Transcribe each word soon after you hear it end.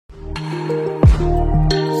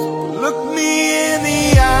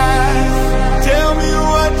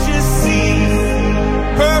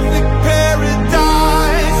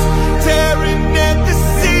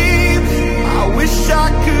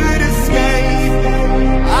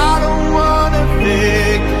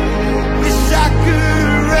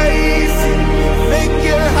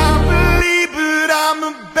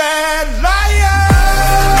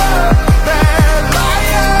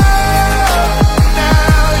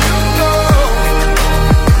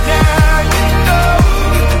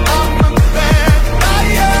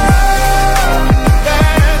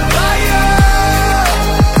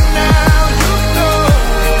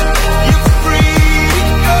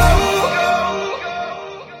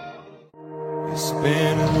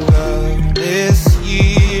been a loveless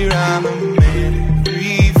year. I'm a man of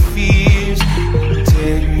three fears: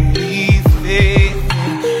 integrity, faith,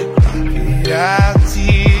 and crocodile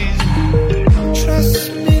tears. Trust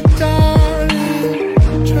me, darling,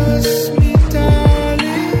 trust me,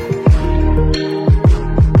 darling.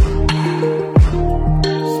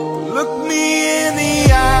 Look me in the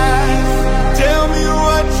eyes, tell me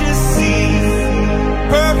what you see.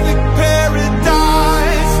 Perfect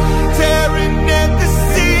paradise, tearing at the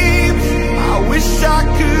seams. I wish I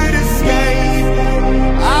could escape.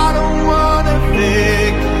 I don't wanna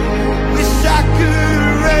think. Wish I could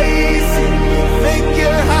erase it, make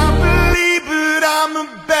you happily, but I'm a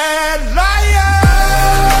bad liar,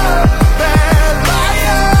 bad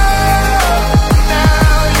liar.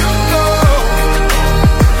 Now you know,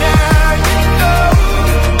 now you know,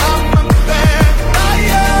 I'm a bad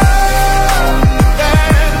liar,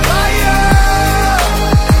 bad liar.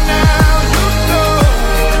 Now you know,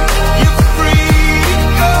 you're free to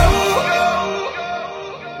go.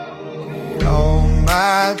 All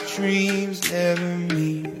my dreams never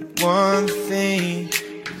mean one thing,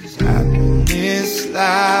 'cause happiness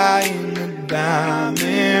lie in the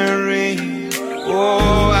diamond ring.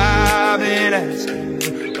 Oh, I've been asking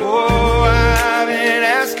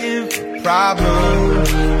for problems,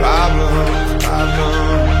 problems,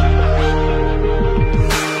 problems.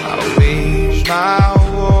 I wage my